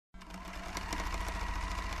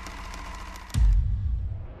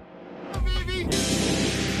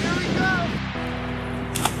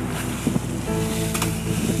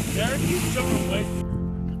Save me,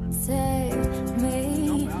 save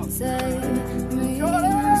me,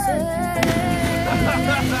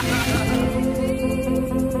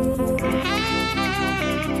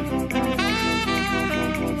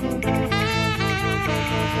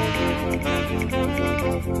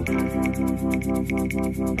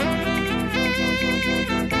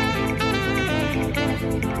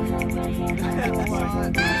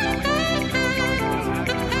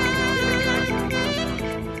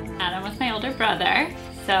 Adam was my older brother,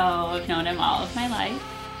 so I've known him all of my life.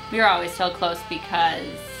 We were always so close because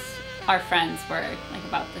our friends were like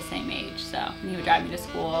about the same age, so he would drive me to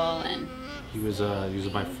school. And he was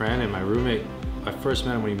my friend and my roommate. I first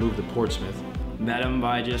met him when he moved to Portsmouth. Met him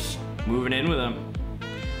by just moving in with him.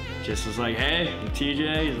 Just was like, hey, I'm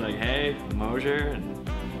TJ. He's like, hey, Moser, and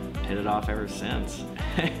hit it off ever since.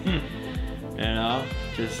 You know,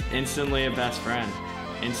 just instantly a best friend,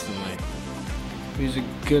 instantly. He was a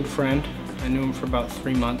good friend. I knew him for about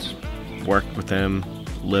 3 months. Worked with him,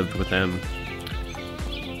 lived with him,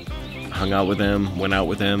 hung out with him, went out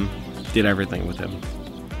with him, did everything with him.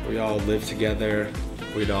 We all lived together.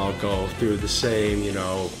 We'd all go through the same,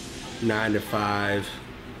 9 to 5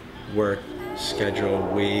 work schedule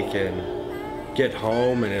week and get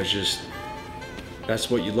home, and it was just, that's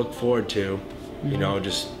what you look forward to.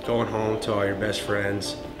 Just going home to all your best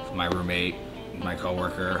friends. My roommate, my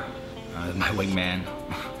coworker, my wingman,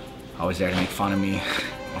 always there to make fun of me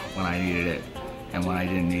when I needed it and when I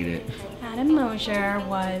didn't need it. Adam Moser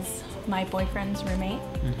was my boyfriend's roommate.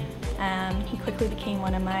 He quickly became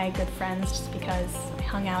one of my good friends just because I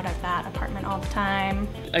hung out at that apartment all the time.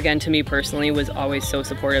 Again, to me personally, was always so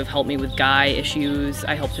supportive, helped me with guy issues,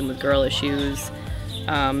 I helped him with girl issues,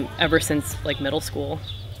 ever since like middle school.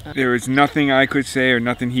 There was nothing I could say or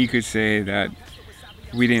nothing he could say that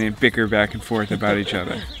we didn't bicker back and forth about each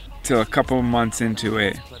other till a couple of months into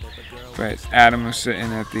it. But Adam was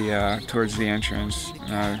sitting at the towards the entrance,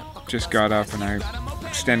 and I just got up and I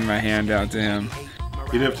extended my hand out to him.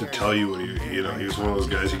 He didn't have to tell you what he was one of those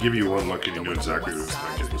guys. He'd give you one look and you knew exactly what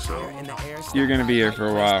he was thinking. So you're gonna be here for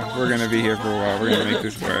a while. We're gonna be here for a while. We're gonna make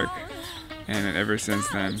this work. And ever since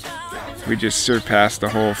then, we just surpassed the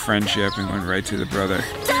whole friendship and went right to the brother.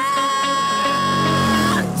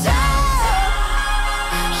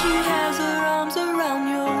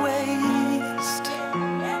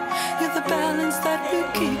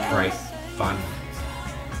 Bright, fun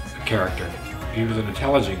character. He was an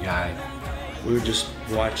intelligent guy. We would just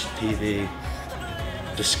watch TV,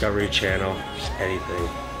 Discovery Channel, just anything.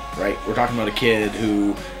 Right, we're talking about a kid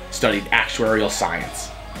who studied actuarial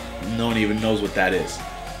science. No one even knows what that is.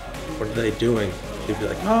 What are they doing? They'd be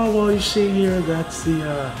like, oh, well, you see here, that's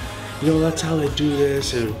the, that's how they do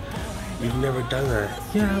this, and you've never done that.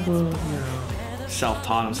 Yeah, well,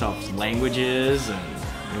 Self-taught himself languages, and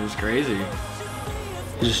it was crazy.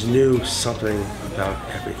 He just knew something about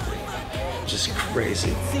everything. Just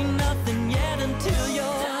crazy.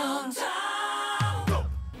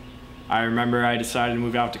 I remember I decided to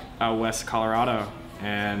move out west to Colorado,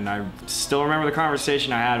 and I still remember the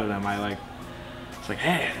conversation I had with him. I was like,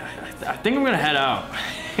 hey, I think I'm gonna head out.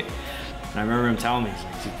 And I remember him telling me,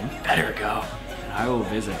 he's like, you better go, and I will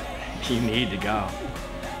visit. You need to go.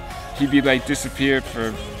 He'd be like disappeared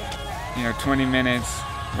for 20 minutes.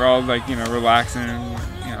 We're all like relaxing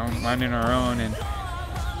and minding our own, and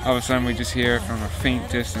all of a sudden we just hear from a faint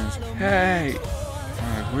distance, hey!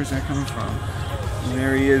 I'm like, where's that coming from? And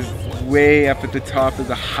there he is, way up at the top of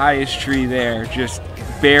the highest tree there, just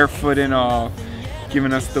barefoot and all,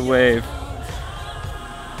 giving us the wave.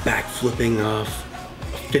 Backflipping off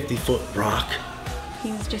a 50-foot rock.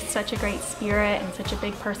 He was just such a great spirit and such a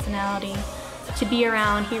big personality to be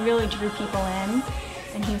around. He really drew people in,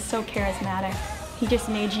 and he was so charismatic. He just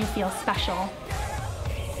made you feel special.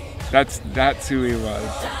 That's who he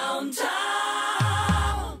was.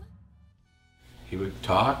 He would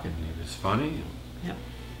talk, and he was funny. Yeah.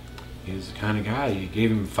 He was the kind of guy, you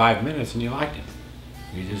gave him 5 minutes and you liked him.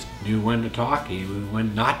 He just knew when to talk, he knew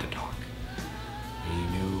when not to talk. He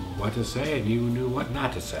knew what to say, and you knew what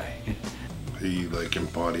not to say. he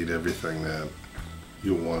embodied everything that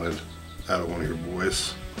you wanted out of one of your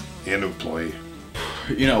boys and employee.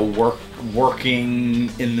 Working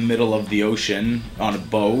in the middle of the ocean on a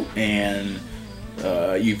boat, and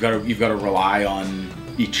you've got to rely on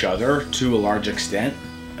each other to a large extent.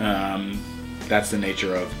 That's the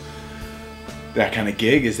nature of that kind of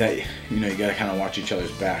gig, is that you got to kind of watch each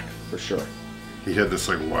other's back for sure. He had this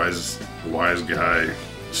wise guy,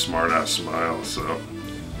 smart ass smile. So,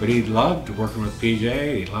 but he loved working with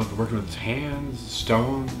PJ. He loved working with his hands,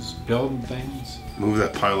 stones, building things. Move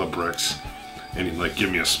that pile of bricks. And he'd give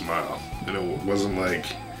me a smile. And it wasn't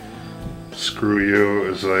screw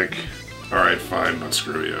you is like, all right, fine, but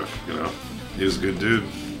screw you, you know? He was a good dude.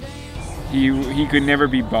 He could never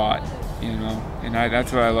be bought, you know, and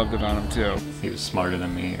that's what I loved about him too. He was smarter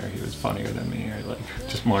than me, or he was funnier than me, or like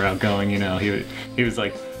just more outgoing, you know. He was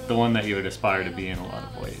like the one that you would aspire to be in a lot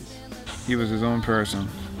of ways. He was his own person,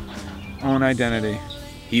 own identity.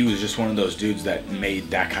 He was just one of those dudes that made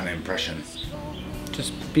that kind of impression.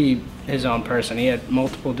 Just be his own person. He had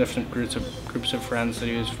multiple different groups of friends that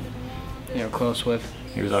he was, you know, close with.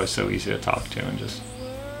 He was always so easy to talk to and just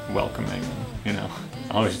welcoming, and, you know,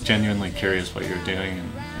 always genuinely curious what you were doing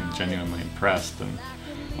and genuinely impressed.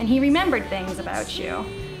 And he remembered things about you.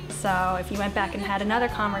 So if you went back and had another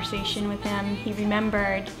conversation with him, he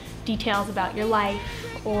remembered details about your life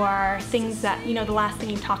or things that, you know, the last thing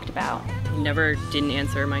you talked about. He never didn't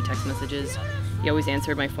answer my text messages. He always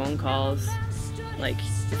answered my phone calls. Like,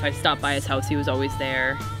 if I stopped by his house, he was always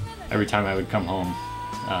there. Every time I would come home,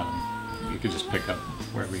 you could just pick up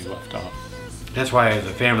wherever you left off. That's why as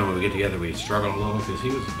a family when we get together we struggle a little because he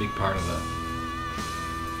was a big part of the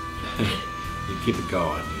you keep it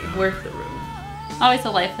going, you know. Worth the room. Always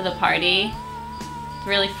the life of the party.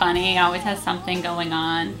 Really funny, always has something going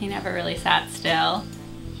on. He never really sat still.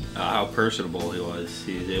 How personable he was.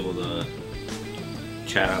 He was able to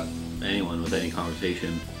chat up anyone with any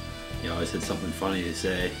conversation. He always had something funny to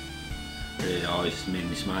say. It always made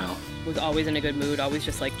me smile. Was always in a good mood, always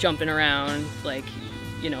just like jumping around, like,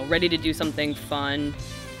 you know, ready to do something fun.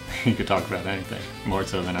 He could talk about anything, more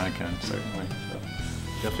so than I can, certainly. So.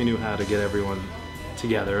 Definitely knew how to get everyone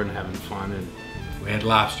together and having fun. And we had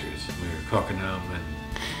lobsters. We were cooking them, and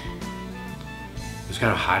it was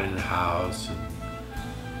kind of hot in the house. And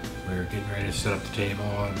we were getting ready to set up the table,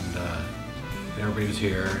 and everybody was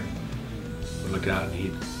here. We looked out, and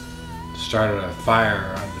he started a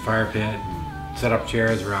fire on the fire pit and set up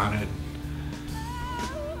chairs around it.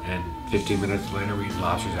 And 15 minutes later, we eat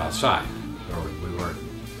lobsters outside. Or we weren't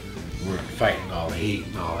fighting all the heat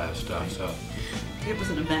and all that stuff. So it was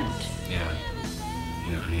an event. Yeah,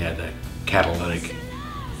 you know, he had that catalytic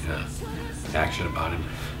action about him.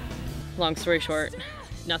 Long story short,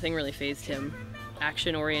 nothing really fazed him.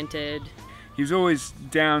 Action oriented. He was always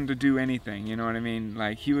down to do anything, you know what I mean?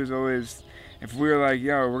 Like, he was always, if we were like,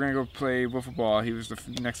 yo, we're gonna go play wiffle ball, he was the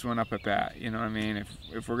next one up at bat, you know what I mean?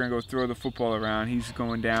 If we're gonna go throw the football around, he's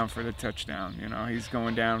going down for the touchdown, you know? He's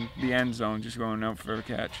going down the end zone, just going out for a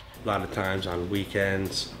catch. a lot of times on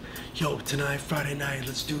weekends, yo, tonight, Friday night,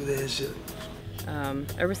 let's do this.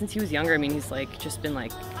 Ever since he was younger, I mean, he's like just been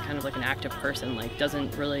like kind of like an active person, like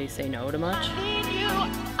doesn't really say no to much.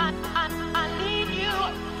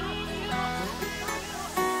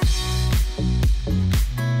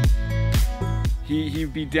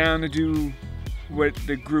 He'd be down to do what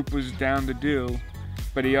the group was down to do,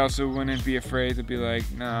 but he also wouldn't be afraid to be like,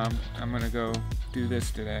 nah, I'm gonna go do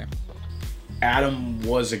this today. Adam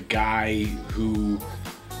was a guy who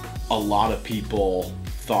a lot of people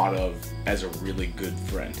thought of as a really good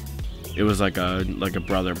friend. It was like a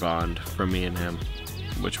brother bond for me and him,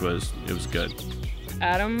 it was good.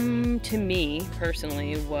 Adam, to me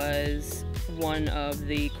personally, was one of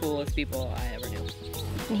the coolest people I ever knew.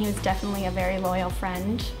 And he was definitely a very loyal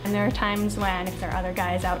friend. And there are times when, if there are other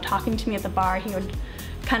guys out talking to me at the bar, he would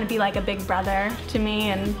kind of be like a big brother to me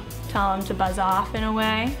and tell him to buzz off in a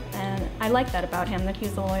way. And I like that about him, that he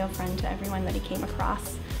was a loyal friend to everyone that he came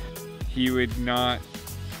across. He would not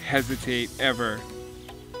hesitate ever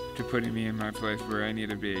to putting me in my place where I need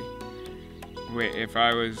to be. If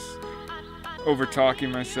I was over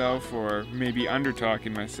talking myself or maybe under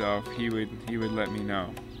talking myself, he would let me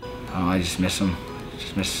know. Oh, I just miss him.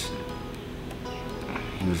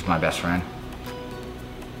 He was my best friend.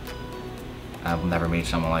 I will never meet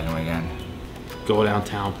someone like him again. Go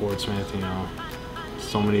downtown Portsmouth, you know,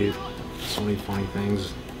 so many funny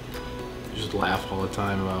things. Just laugh all the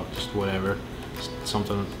time about just whatever.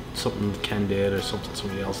 Something Ken did or something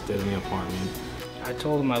somebody else did in the apartment. I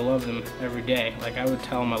told him I loved him every day. Like, I would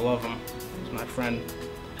tell him I love him. He's my friend.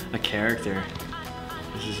 A character.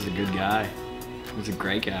 This is a good guy. He's a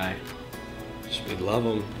great guy. We love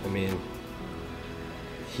him. I mean,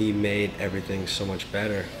 he made everything so much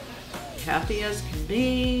better. Happy as can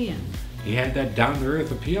be. And he had that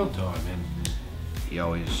down-to-earth appeal to him, and he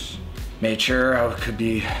always made sure I could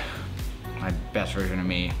be my best version of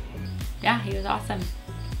me. Yeah, he was awesome.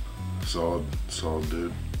 Solid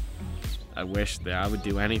dude. I wish that I would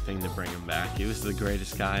do anything to bring him back. He was the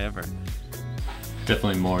greatest guy ever.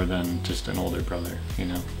 Definitely more than just an older brother, you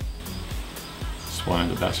know. Just one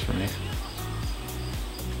of the best for me.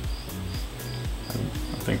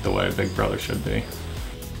 I think the way a big brother should be.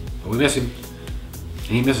 But we miss him, and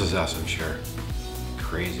he misses us, I'm sure.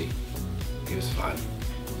 Crazy. He was fun.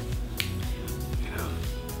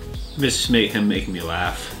 Just him making me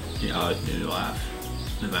laugh. He always made me laugh,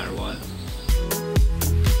 no matter what.